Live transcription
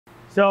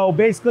So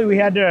basically we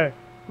had to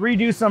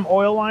redo some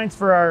oil lines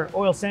for our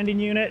oil sending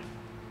unit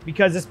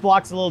because this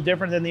block's a little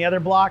different than the other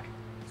block.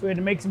 So we had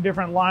to make some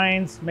different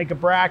lines, make a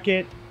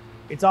bracket.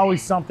 It's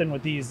always something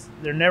with these.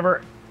 They're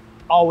never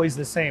always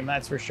the same,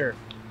 that's for sure.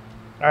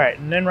 All right,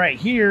 and then right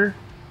here,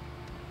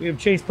 we have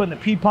Chase putting the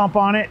P-pump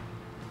on it,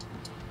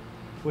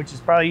 which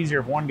is probably easier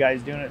if one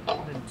guy's doing it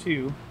than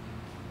two.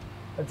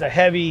 That's a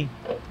heavy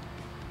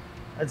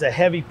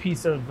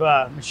piece of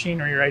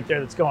machinery right there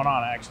that's going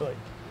on, actually.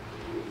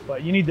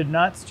 But you need the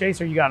nuts,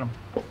 Chase, or you got them?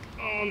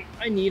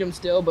 I need them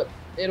still, but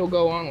it'll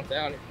go on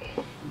without it.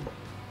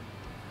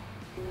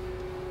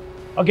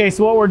 Okay,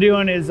 so what we're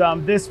doing is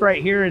this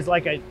right here is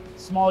like a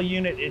small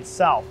unit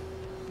itself.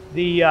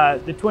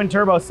 The twin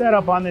turbo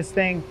setup on this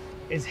thing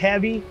is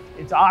heavy,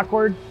 it's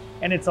awkward,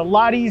 and it's a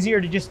lot easier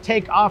to just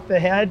take off the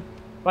head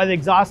by the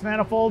exhaust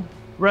manifold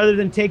rather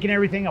than taking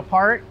everything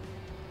apart.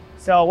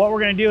 So what we're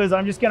gonna do is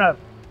I'm just gonna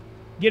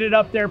get it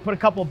up there, put a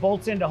couple of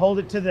bolts in to hold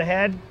it to the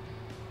head,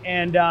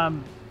 and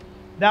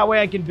that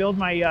way I can build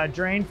my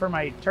drain for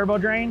my turbo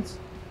drains.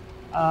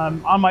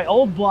 On my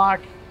old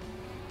block,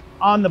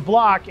 on the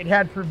block, it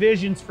had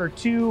provisions for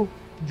 2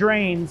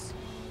 drains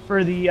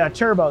for the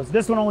turbos.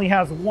 This one only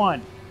has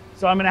 1.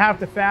 So I'm gonna have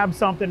to fab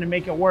something to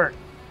make it work.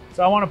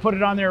 So I wanna put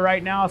it on there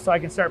right now so I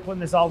can start putting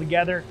this all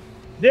together.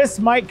 This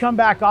might come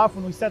back off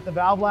when we set the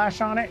valve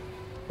lash on it,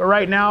 but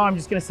right now I'm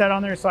just gonna set it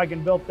on there so I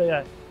can build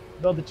the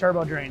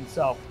turbo drain.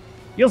 So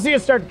you'll see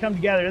it start to come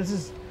together.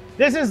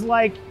 This is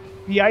like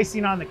the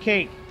icing on the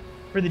cake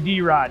for the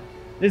DRod.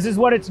 This is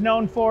what it's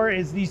known for,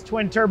 is these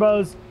twin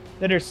turbos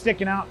that are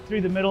sticking out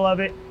through the middle of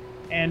it.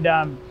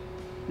 And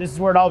this is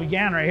where it all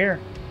began right here.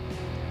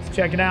 Let's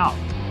check it out.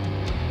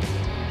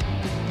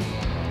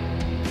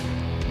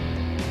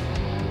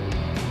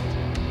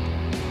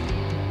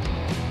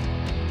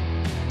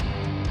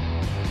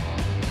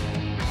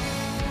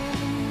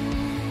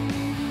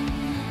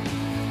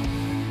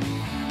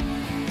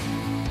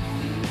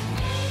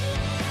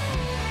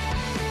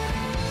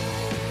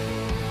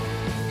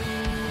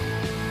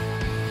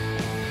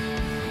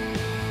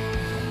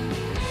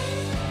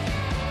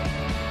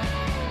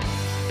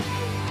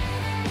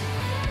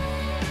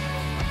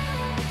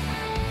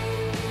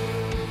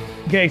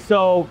 Okay,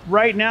 so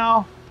right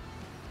now,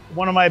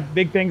 one of my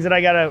big things that I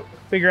gotta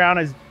figure out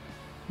is,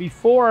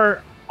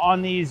 before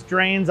on these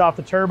drains off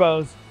the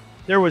turbos,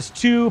 there was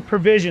 2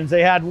 provisions.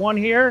 They had one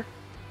here,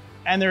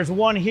 and there's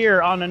one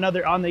here on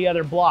the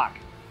other block.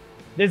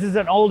 This is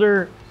an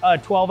older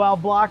 12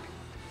 valve block.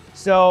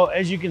 So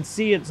as you can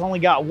see, it's only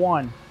got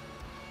 1.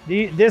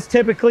 This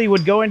typically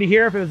would go into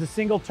here if it was a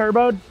single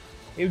turboed.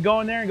 It would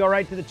go in there and go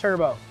right to the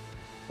turbo.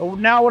 But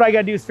now what I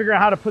gotta do is figure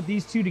out how to put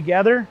these 2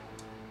 together.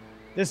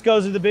 This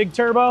goes to the big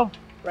turbo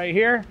right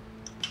here.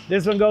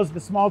 This one goes to the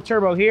small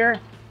turbo here,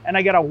 and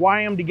I gotta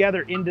wire them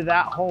together into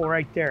that hole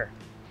right there.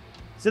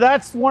 So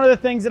that's one of the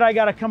things that I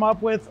gotta come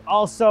up with.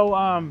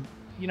 Also,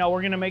 you know,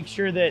 we're gonna make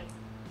sure that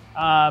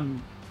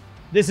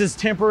this is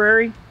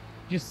temporary,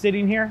 just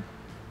sitting here.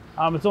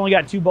 It's only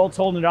got 2 bolts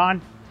holding it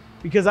on,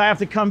 because I have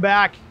to come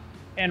back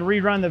and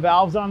rerun the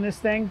valves on this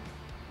thing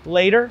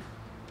later.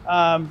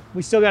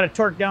 We still gotta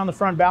torque down the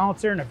front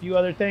balancer and a few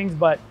other things,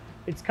 but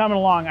it's coming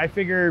along. I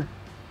figure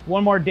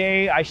one more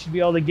day, I should be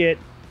able to get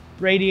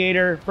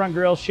radiator, front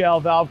grill shell,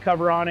 valve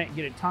cover on it,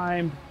 get it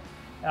timed,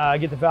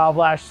 get the valve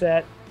lash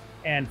set,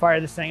 and fire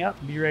this thing up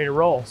and be ready to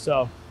roll.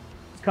 So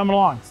it's coming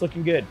along, it's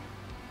looking good.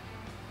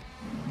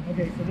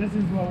 Okay, so this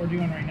is what we're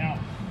doing right now.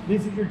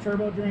 This is your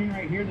turbo drain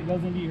right here that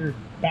goes into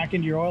back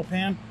into your oil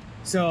pan.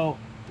 So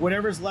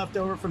whatever's left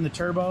over from the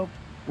turbo,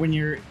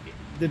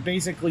 that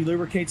basically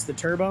lubricates the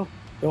turbo,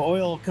 the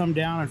oil will come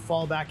down and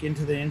fall back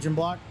into the engine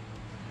block.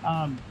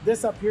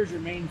 This up here is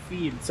your main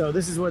feed. So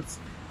this is what's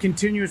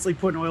continuously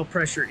putting oil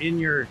pressure in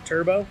your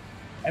turbo.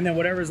 And then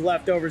whatever's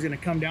left over is going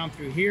to come down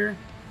through here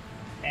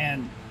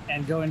and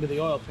go into the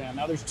oil pan.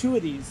 Now there's 2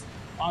 of these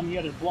on the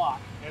other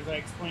block. As I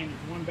explained,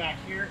 there's one back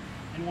here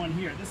and one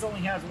here. This only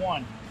has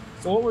 1.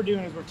 So what we're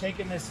doing is we're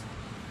taking this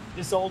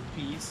old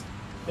piece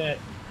that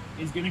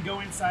is going to go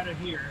inside of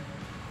here.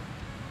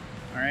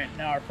 All right,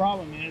 now our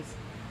problem is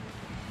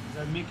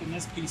I'm making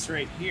this piece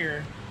right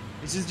here.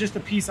 This is just a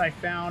piece I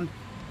found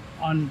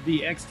on the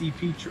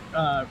XDP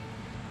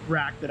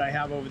rack that I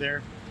have over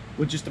there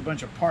with just a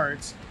bunch of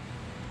parts,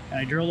 and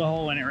I drilled a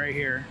hole in it right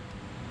here,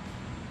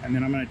 and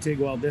then I'm going to TIG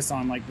weld this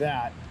on like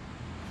that.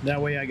 That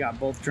way I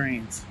got both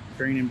drains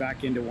draining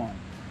back into one.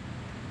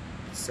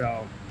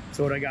 So that's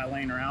what I got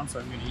laying around, so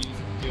I'm going to use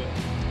it to do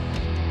it.